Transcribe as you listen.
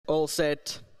All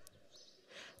set.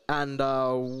 And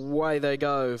away they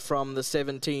go from the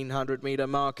 1700 metre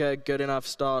marker. Good enough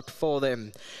start for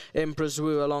them. Empress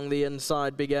Wu along the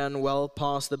inside began well,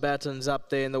 past the batons up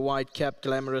there in the white cap.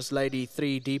 Glamorous Lady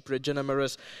 3 deep. Regina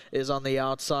Maris is on the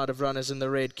outside of runners in the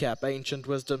red cap. Ancient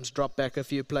Wisdom's dropped back a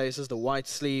few places. The white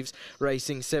sleeves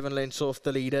racing 7 lengths off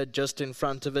the leader. Just in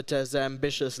front of it as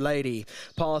Ambitious Lady.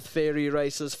 Path Fairy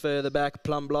races further back.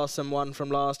 Plum Blossom one from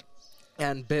last.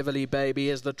 And Beverly Baby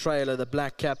is the trailer, the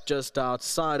black cap just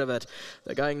outside of it.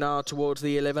 They're going now towards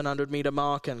the 1100 metre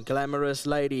mark, and Glamorous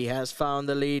Lady has found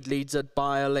the lead, leads it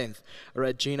by a length.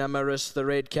 Regina Maris, the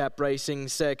red cap, racing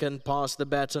second, past the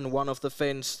baton, one off the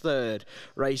fence third.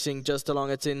 Racing just along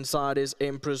its inside is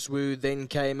Empress Wu, then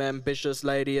came Ambitious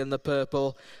Lady in the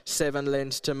purple. 7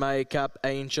 lengths to make up,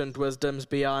 Ancient Wisdom's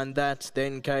behind that,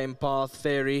 then came Path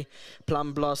Fairy.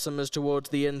 Plum Blossom is towards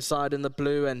the inside in the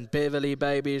blue, and Beverly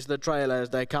Baby is the trailer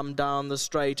as they come down the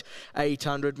straight.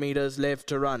 800 metres left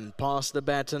to run. Past the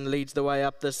baton, leads the way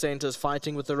up the centres,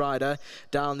 fighting with the rider.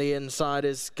 Down the inside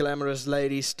is Glamorous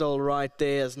Lady, still right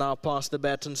there, as now past the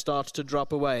baton starts to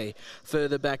drop away.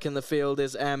 Further back in the field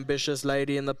is Ambitious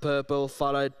Lady in the purple,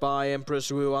 followed by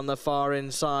Empress Wu on the far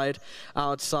inside.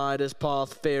 Outside is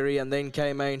Path Fairy, and then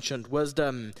came Ancient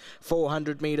Wisdom.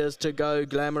 400 metres to go.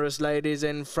 Glamorous Lady's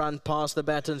in front, past the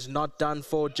baton's not done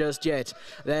for just yet.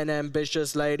 Then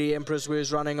Ambitious Lady, Empress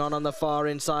Wu's running on the far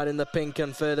inside in the pink,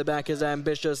 and further back is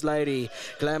Ambitious Lady.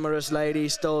 Glamorous Lady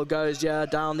still goes here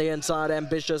down the inside.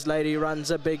 Ambitious Lady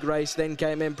runs a big race, then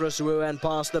came Empress Wu and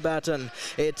past the baton.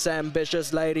 It's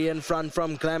Ambitious Lady in front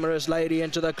from Glamorous Lady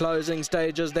into the closing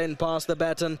stages, then past the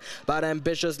baton, but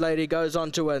Ambitious Lady goes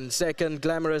on to win. Second,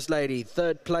 Glamorous Lady.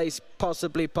 Third place,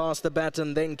 possibly past the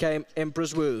baton, then came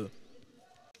Empress Wu.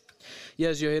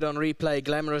 Here's your hit on replay.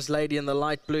 Glamorous Lady in the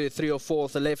light blue, 3 or 4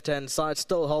 off the left-hand side,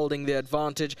 still holding the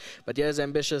advantage. But here's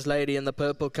Ambitious Lady in the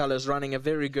purple colours running a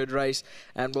very good race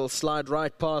and will slide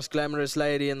right past Glamorous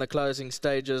Lady in the closing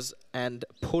stages and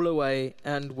pull away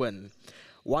and win.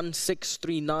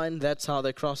 1-6-3-9, that's how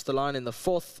they cross the line in the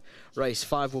 4th. Race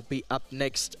 5 will be up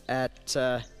next at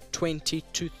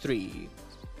 20-3.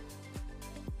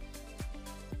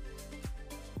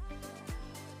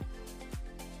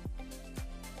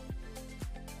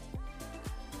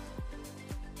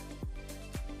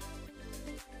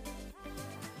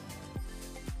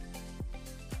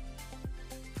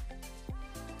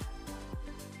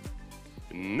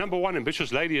 Number 1,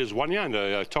 Ambitious Lady is won here, and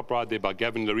a top ride there by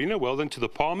Gavin Lorena. Well done to the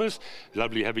Palmers.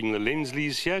 Lovely having the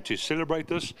Lensleys here to celebrate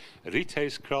this.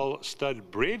 Rite's Krul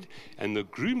Stud Bread. And the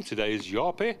groom today is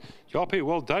Jape. Jape,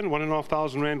 well done.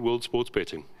 R1,500 World Sports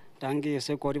Betting. Thank you,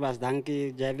 so Corey, thank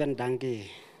you, Gavin, thank you.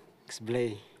 It's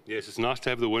Blay. Yes, it's nice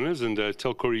to have the winners, and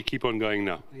tell Corey keep on going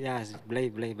now. Yes, Blay,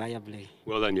 Baya Blay.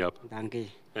 Well done, Yap. Thank you.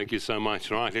 Thank you so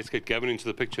much. Right, let's get Gavin into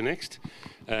the picture next.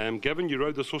 Gavin, you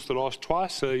rode this horse the last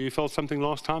twice. You felt something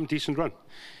last time? Decent run?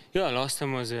 Yeah, last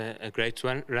time was a great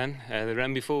run. The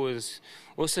run before was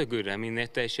also good. I mean,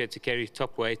 that day she had to carry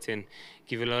top weight and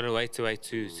give a lot of weight away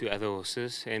to other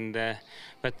horses.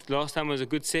 But last time was a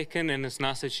good second, and it's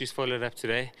nice that she's followed up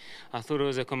today. I thought it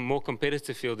was a more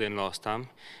competitive field than last time.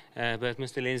 But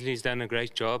Mr. Lensley's done a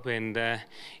great job, and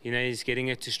you know, he's getting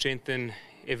it to strengthen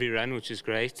every run, which is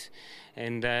great.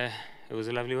 And it was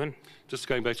a lovely win. Just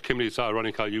going back to Kimberley, it's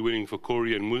ironic how you're winning for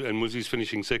Corey and Muzi's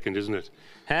finishing second, isn't it?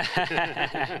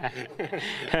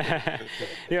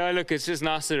 Yeah, look, it's just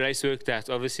nice the race worked out.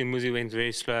 Obviously, Muzi went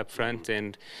very slow up front,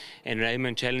 and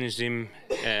Raymond challenged him.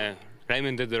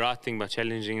 Raymond did the right thing by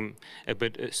challenging him a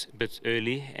bit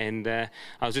early, and I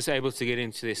was just able to get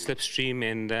into the slipstream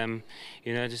and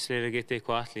you know, just let her get there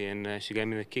quietly, and she gave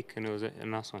me the kick, and it was a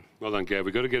nice one. Well done, Gav.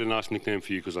 We've got to get a nice nickname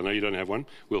for you, because I know you don't have one.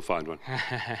 We'll find one.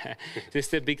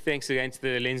 Just a big thanks again to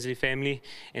the Lensley family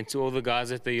and to all the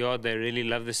guys at the yard. They really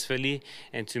love this filly,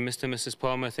 and to Mr. and Mrs.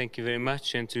 Palmer, thank you very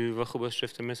much, and to Wachelbusch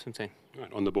Schrift and Misfontein.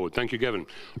 Right, on the board. Thank you, Gavin.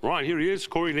 Right, here he is,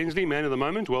 Corey Lensley, man of the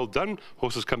moment. Well done.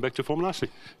 Horses come back to form nicely.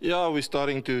 Yeah, we're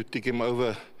starting to tick him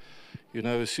over. You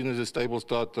know, as soon as the stable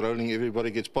starts rolling,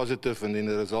 everybody gets positive, and then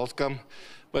the results come.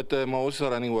 But my horses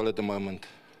are running well at the moment.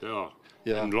 Yeah.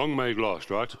 Yeah. And long may it last,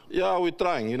 right? Yeah, we're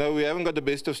trying. You know, we haven't got the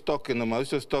best of stock and the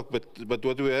most of stock, but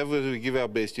what we have is we give our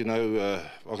best. You know,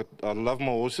 I love my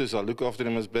horses. I look after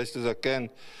them as best as I can,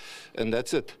 and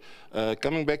that's it.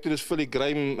 Coming back to this filly,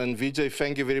 Graham and VJ,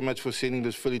 thank you very much for sending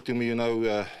this filly to me. You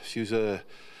know, she's a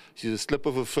slip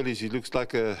of a filly. She looks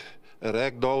like a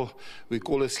rag doll. We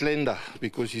call her slender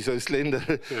because she's so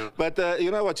slender. Yeah. But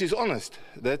you know what? She's honest.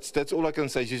 That's all I can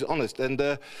say. She's honest. And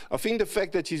I think the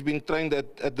fact that she's been trained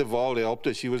at the Vaal helped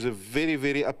her. She was a very,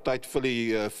 very uptight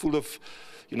filly, full of,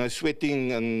 you know,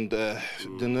 sweating and the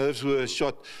nerves were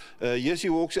shot. Yes, she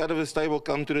walks out of the stable,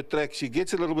 come to the track. She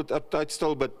gets a little bit uptight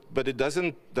still, but it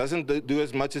doesn't do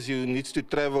as much as you needs to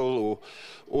travel or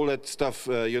all that stuff.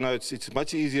 You know, it's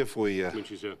much easier for you.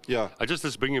 Yeah. Just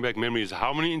this bringing back memories.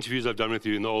 How many interviews I've done with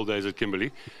you in the old days at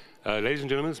Kimberley? Ladies and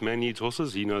gentlemen, this man needs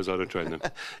horses. He knows how to train them.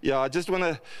 Yeah, I just want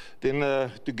to then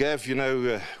to Gav, you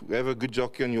know, we have a good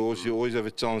jockey on your horse. You always have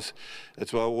a chance.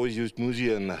 That's why I always used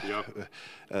Muzi, and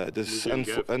this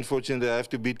unfortunately I have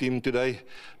to beat him today.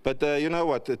 But you know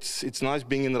what? It's nice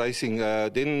being in racing.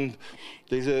 Then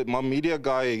there's my media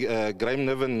guy, Graham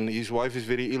Niven. His wife is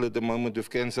very ill at the moment with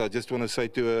cancer. I just want to say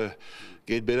to her,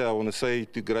 get better. I want to say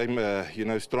to Graham, you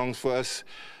know, strongs for us.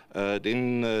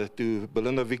 Then to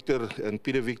Belinda Victor and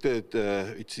Peter Victor,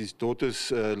 it's his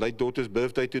daughter's, late daughter's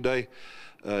birthday today.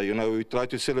 You know, we tried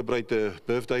to celebrate the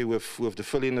birthday with the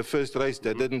filly in the first race.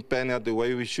 That didn't pan out the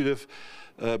way we should have.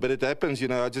 But it happens, you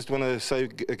know. I just want to say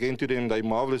again to them, they're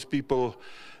marvelous people.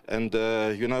 And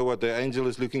you know what, the angel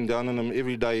is looking down on them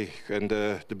every day. And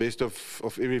the best of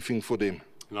everything for them.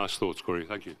 Nice thoughts, Corey.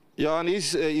 Thank you. Yeah, and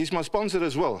he's my sponsor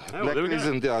as well. Oh, Black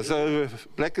Crescent, yeah. So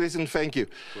Black Crescent, thank you.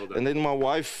 Well and then my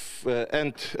wife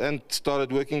Ant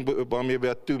started working by me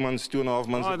about 2.5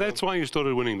 months. Oh, that's why you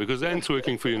started winning, because Ant's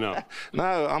working for you now.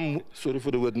 No, I'm sorry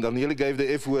for the word. I nearly gave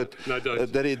the F word. No,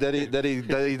 don't. That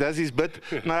he does his bit.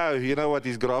 No, you know what?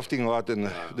 He's grafting hard,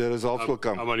 and the results will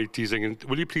come. I'm only teasing. And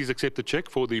will you please accept the check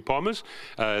for the Palmers?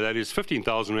 That is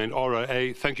 15,000 Rand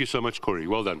ROA. Thank you so much, Corey.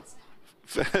 Well done.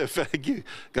 Thank you.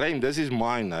 Graham, this is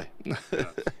mine now.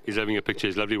 He's having a picture.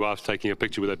 His lovely wife's taking a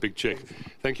picture with that big check.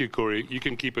 Thank you, Corey. You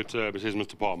can keep it, says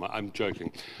Mr. Palmer. I'm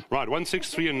joking. Right, 1, 6,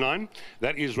 3 and 9.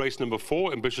 That is race number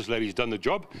 4. Ambitious Lady's done the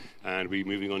job. And we're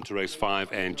moving on to race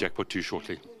 5 and Jackpot 2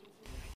 shortly.